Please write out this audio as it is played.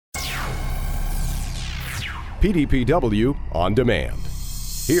PDPW On Demand.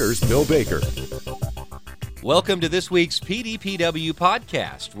 Here's Bill Baker. Welcome to this week's PDPW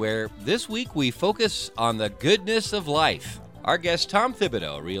podcast, where this week we focus on the goodness of life. Our guest Tom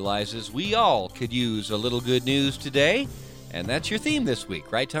Thibodeau realizes we all could use a little good news today, and that's your theme this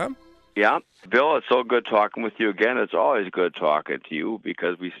week, right, Tom? Yeah. Bill, it's so good talking with you again. It's always good talking to you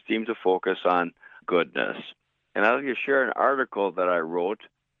because we seem to focus on goodness. And I'd like to share an article that I wrote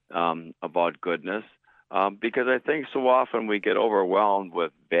about goodness because I think so often we get overwhelmed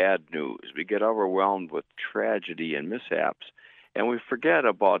with bad news. We get overwhelmed with tragedy and mishaps, and we forget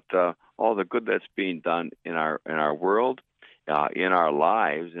about all the good that's being done in our world, in our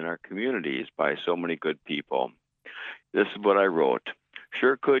lives, in our communities by so many good people. This is what I wrote.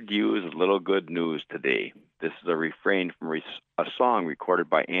 Sure could use a little good news today. This is a refrain from a song recorded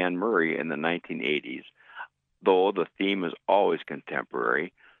by Anne Murray in the 1980s. Though the theme is always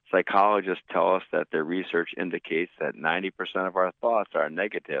contemporary, psychologists tell us that their research indicates that 90% of our thoughts are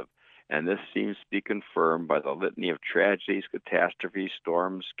negative, and this seems to be confirmed by the litany of tragedies, catastrophes,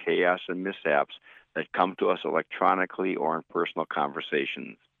 storms, chaos, and mishaps that come to us electronically or in personal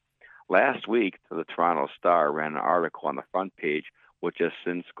conversations. Last week, the Toronto Star ran an article on the front page which has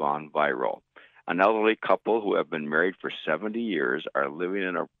since gone viral. An elderly couple who have been married for 70 years are living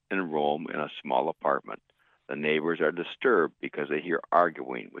in Rome in a small apartment. The neighbors are disturbed because they hear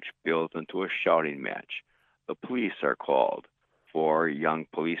arguing, which builds into a shouting match. The police are called. 4 young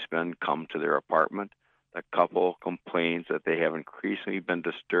policemen come to their apartment. The couple complains that they have increasingly been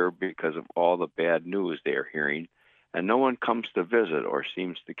disturbed because of all the bad news they are hearing, and no one comes to visit or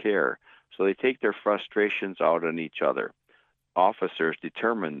seems to care, so they take their frustrations out on each other. Officers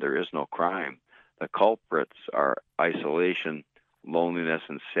determine there is no crime. The culprits are isolation, loneliness,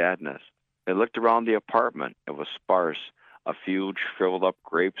 and sadness. They looked around the apartment. It was sparse. A few shriveled up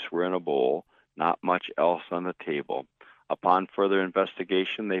grapes were in a bowl, not much else on the table. Upon further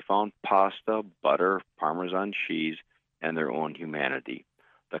investigation, they found pasta, butter, Parmesan cheese, and their own humanity.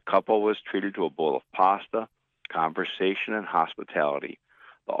 The couple was treated to a bowl of pasta, conversation, and hospitality.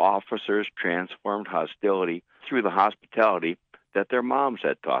 The officers transformed hostility through the hospitality that their moms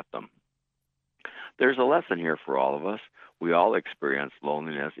had taught them. There's a lesson here for all of us. We all experience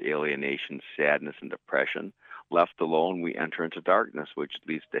loneliness, alienation, sadness, and depression. Left alone, we enter into darkness, which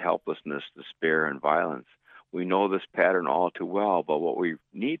leads to helplessness, despair, and violence. We know this pattern all too well, but what we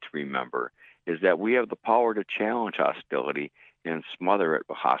need to remember is that we have the power to challenge hostility and smother it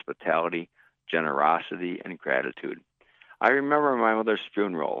with hospitality, generosity, and gratitude. I remember my mother's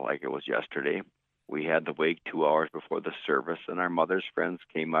funeral like it was yesterday. We had the wake 2 hours before the service, and our mother's friends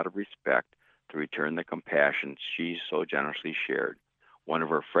came out of respect to return the compassion she so generously shared. One of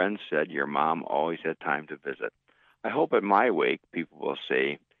her friends said, "Your mom always had time to visit." I hope at my wake people will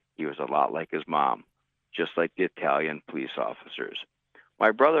say he was a lot like his mom, just like the Italian police officers.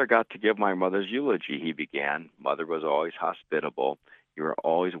 My brother got to give my mother's eulogy. He began, "Mother was always hospitable. You are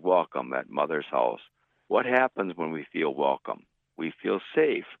always welcome at Mother's house." What happens when we feel welcome? We feel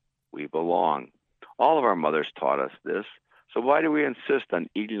safe. We belong. All of our mothers taught us this. So why do we insist on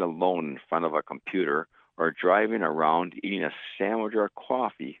eating alone in front of a computer or driving around eating a sandwich or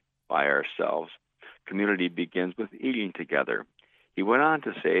coffee by ourselves? Community begins with eating together. He went on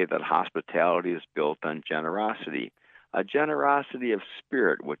to say that hospitality is built on generosity, a generosity of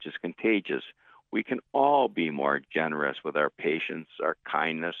spirit which is contagious. We can all be more generous with our patience, our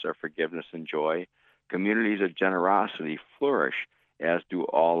kindness, our forgiveness, and joy. Communities of generosity flourish, as do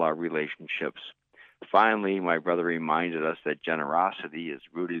all our relationships. Finally, my brother reminded us that generosity is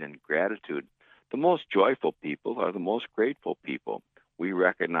rooted in gratitude. The most joyful people are the most grateful people. We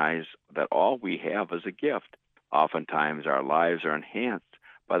recognize that all we have is a gift. Oftentimes, our lives are enhanced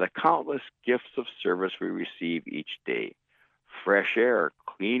by the countless gifts of service we receive each day. Fresh air,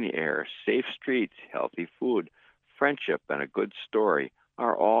 clean air, safe streets, healthy food, friendship, and a good story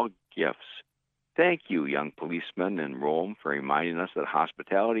are all gifts. Thank you, young policemen in Rome, for reminding us that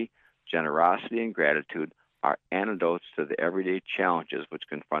hospitality, generosity, and gratitude are antidotes to the everyday challenges which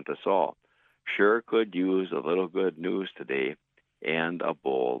confront us all. Sure could use a little good news today and a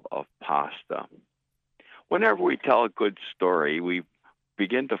bowl of pasta. Whenever we tell a good story, we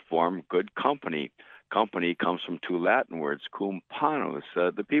begin to form good company. Company comes from 2 Latin words, cum panus,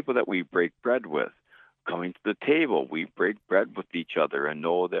 the people that we break bread with. Coming to the table, we break bread with each other and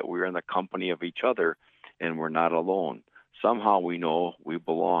know that we're in the company of each other and we're not alone. Somehow we know we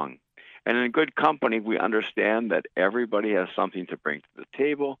belong. And in good company, we understand that everybody has something to bring to the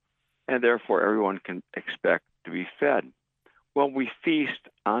table, and therefore everyone can expect to be fed. Well, we feast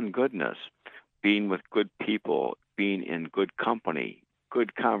on goodness, being with good people, being in good company,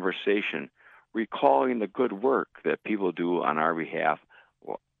 good conversation, recalling the good work that people do on our behalf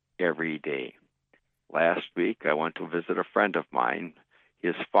every day. Last week, I went to visit a friend of mine.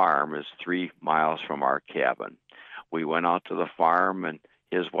 His farm is 3 miles from our cabin. We went out to the farm, and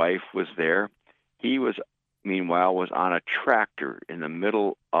his wife was there. He meanwhile, was on a tractor in the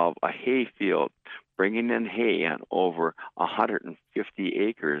middle of a hay field, bringing in hay on over 150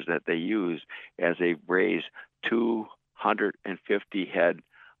 acres that they use as they raise 250 head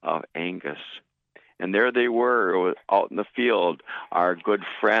of Angus. And there they were out in the field. Our good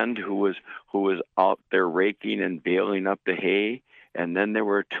friend who was out there raking and baling up the hay, and then there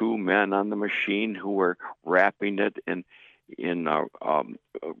were 2 men on the machine who were wrapping it in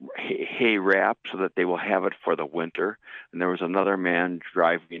hay wrap so that they will have it for the winter. And there was another man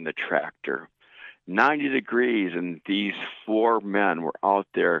driving the tractor. 90 degrees, and these 4 men were out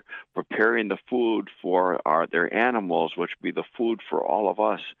there preparing the food for their animals, which would be the food for all of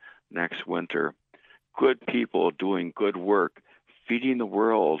us next winter. Good people doing good work, feeding the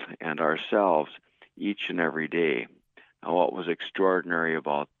world and ourselves each and every day. Now, what was extraordinary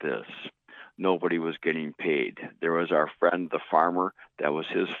about this? Nobody was getting paid. There was our friend, the farmer. That was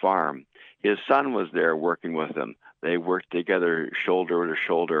his farm. His son was there working with him. They worked together shoulder to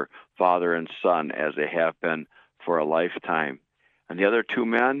shoulder, father and son, as they have been for a lifetime. And the other 2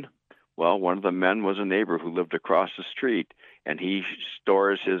 men, well, one of the men was a neighbor who lived across the street, and he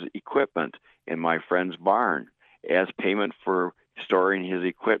stores his equipment in my friend's barn. As payment for storing his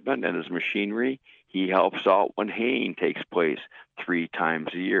equipment and his machinery, he helps out when haying takes place 3 times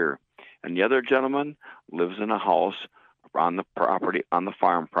a year. And the other gentleman lives in a house on the property, on the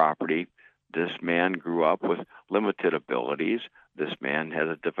farm property. This man grew up with limited abilities. This man has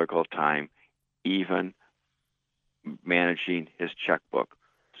a difficult time even managing his checkbook.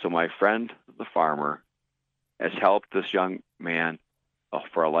 So my friend, the farmer, has helped this young man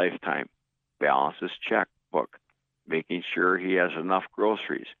for a lifetime balance his checkbook, making sure he has enough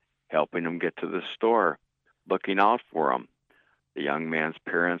groceries, helping him get to the store, looking out for him. The young man's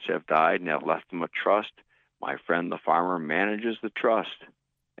parents have died and have left him a trust. My friend, the farmer, manages the trust.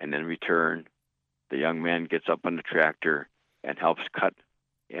 And in return, the young man gets up on the tractor and helps cut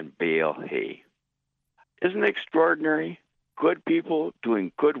and bale hay. Isn't it extraordinary? Good people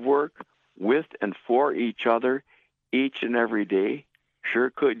doing good work with and for each other each and every day. Sure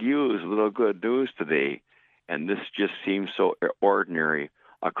could use a little good news today. And this just seems so ordinary.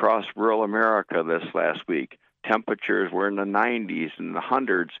 Across rural America this last week, temperatures were in the 90s and the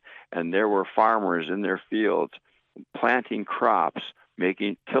 100s, and there were farmers in their fields planting crops,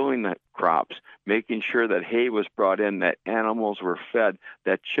 tilling the crops, making sure that hay was brought in, that animals were fed,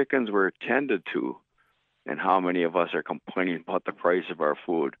 that chickens were attended to. And how many of us are complaining about the price of our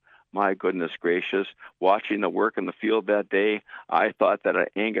food? My goodness gracious, watching the work in the field that day, I thought that an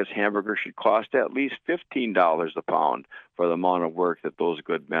Angus hamburger should cost at least $15 a pound for the amount of work that those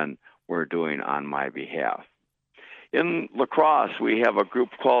good men were doing on my behalf. In La Crosse, we have a group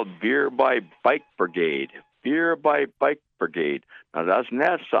called Beer by Bike Brigade. Beer by Bike Brigade. Now, doesn't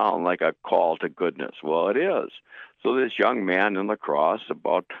that sound like a call to goodness? Well, it is. So this young man in La Crosse,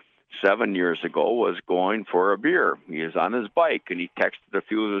 about 7 years ago, was going for a beer. He is on his bike, and he texted a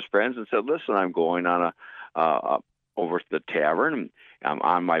few of his friends and said, "Listen, I'm going on over to the tavern. I'm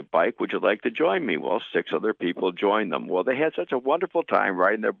on my bike. Would you like to join me?" Well, 6 other people joined them. Well, they had such a wonderful time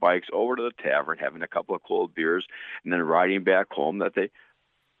riding their bikes over to the tavern, having a couple of cold beers, and then riding back home that they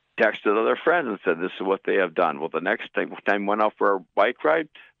texted other friends and said, "This is what they have done." Well, the next time went out for a bike ride,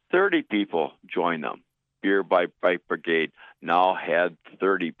 30 people joined them. Beer by Bike Brigade now had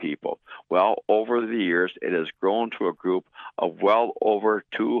 30 people. Well, over the years, it has grown to a group of well over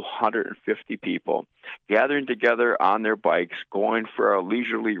 250 people gathering together on their bikes, going for a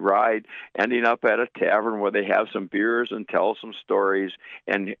leisurely ride, ending up at a tavern where they have some beers and tell some stories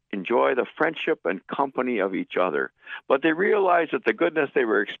and enjoy the friendship and company of each other. But they realized that the goodness they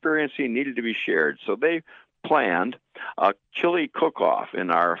were experiencing needed to be shared. So they planned a chili cook-off in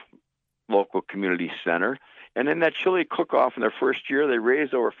our local community center. And in that chili cook-off in their first year, they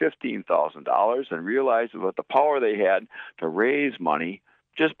raised over $15,000 and realized about the power they had to raise money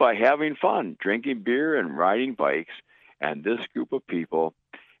just by having fun, drinking beer and riding bikes. And this group of people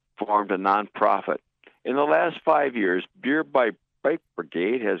formed a nonprofit. In the last 5 years, Beer by Bike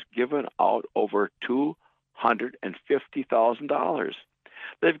Brigade has given out over $250,000.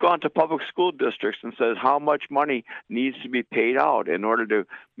 They've gone to public school districts and said how much money needs to be paid out in order to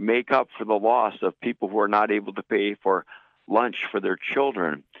make up for the loss of people who are not able to pay for lunch for their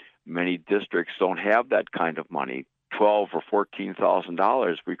children. Many districts don't have that kind of money, $12,000 or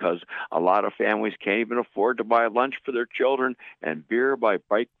 $14,000, because a lot of families can't even afford to buy lunch for their children. And Beer by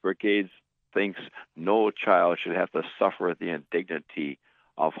Bike Brigade's thinks no child should have to suffer the indignity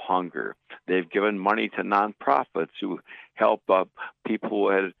of hunger. They've given money to nonprofits who help people who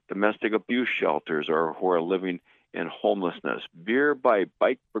had domestic abuse shelters or who are living in homelessness. Beer by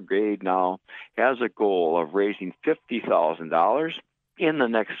Bike Brigade now has a goal of raising $50,000 in the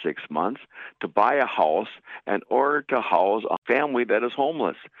next 6 months to buy a house in order to house a family that is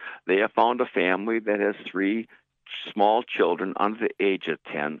homeless. They have found a family that has 3 small children under the age of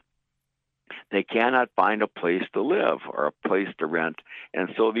 10. They cannot find a place to live or a place to rent. And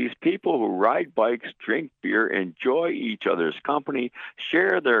so these people who ride bikes, drink beer, enjoy each other's company,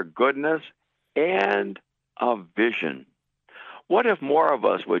 share their goodness and a vision. What if more of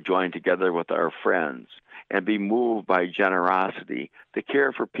us would join together with our friends and be moved by generosity to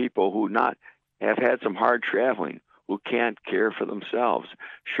care for people who have had some hard traveling, who can't care for themselves?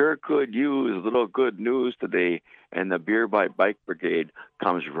 Sure could use a little good news today, and the Beer by Bike Brigade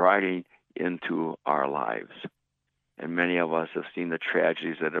comes riding into our lives. And many of us have seen the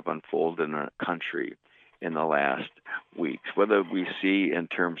tragedies that have unfolded in our country in the last weeks, whether we see in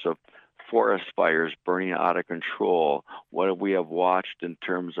terms of forest fires burning out of control, what we have watched in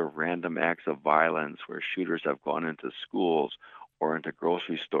terms of random acts of violence where shooters have gone into schools or into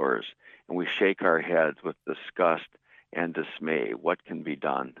grocery stores, and we shake our heads with disgust and dismay. What can be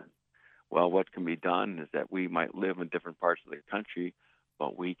done? Well, what can be done is that we might live in different parts of the country,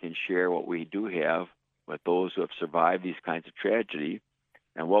 but we can share what we do have with those who have survived these kinds of tragedy.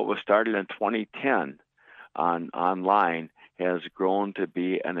 And what was started in 2010 online has grown to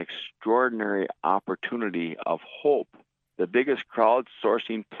be an extraordinary opportunity of hope. The biggest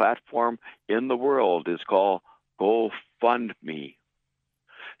crowdsourcing platform in the world is called GoFundMe.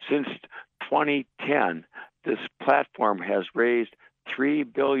 Since 2010, this platform has raised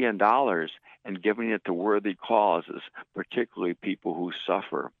 $3 billion and giving it to worthy causes, particularly people who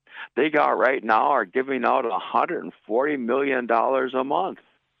suffer. They right now are giving out $140 million a month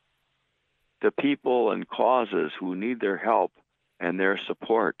to people and causes who need their help and their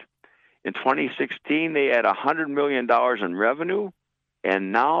support. In 2016, they had $100 million in revenue,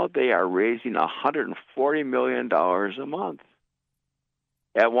 and now they are raising $140 million a month.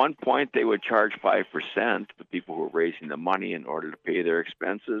 At one point, they would charge 5% to people who are raising the money in order to pay their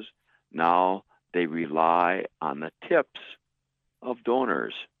expenses. Now they rely on the tips of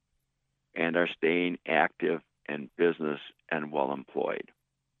donors and are staying active in business and well employed.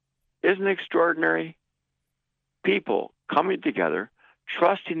 Isn't it extraordinary? People coming together,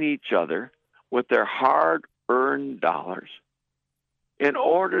 trusting each other with their hard-earned dollars in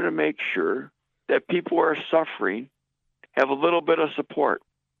order to make sure that people who are suffering have a little bit of support.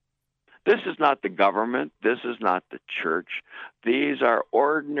 This is not the government. This is not the church. These are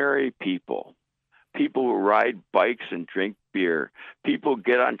ordinary people, people who ride bikes and drink beer, people who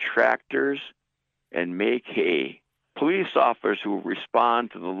get on tractors and make hay, police officers who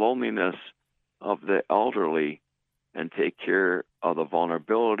respond to the loneliness of the elderly and take care of the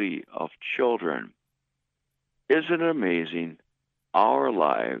vulnerability of children. Isn't it amazing? Our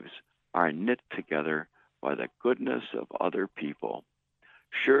lives are knit together by the goodness of other people.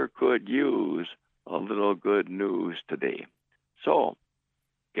 Sure could use a little good news today. So,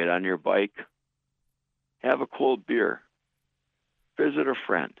 get on your bike, have a cold beer, visit a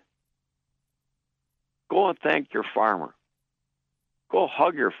friend, go and thank your farmer, go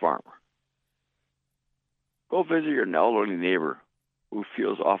hug your farmer, go visit your elderly neighbor who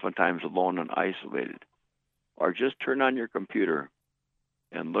feels oftentimes alone and isolated, or just turn on your computer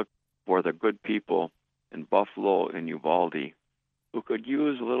and look for the good people in Buffalo and Uvalde who could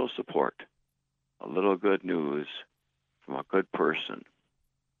use a little support, a little good news from a good person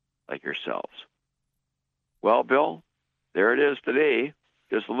like yourselves. Well, Bill, there it is today.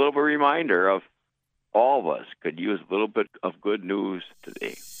 Just a little bit of reminder of all of us could use a little bit of good news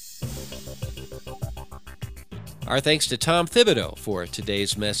today. Our thanks to Tom Thibodeau for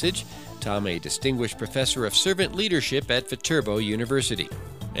today's message. Tom, a distinguished professor of servant leadership at Viterbo University.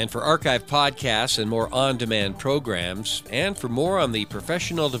 And for archived podcasts and more on-demand programs, and for more on the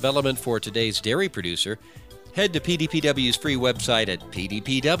professional development for today's dairy producer, head to PDPW's free website at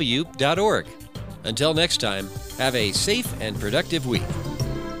pdpw.org. Until next time, have a safe and productive week.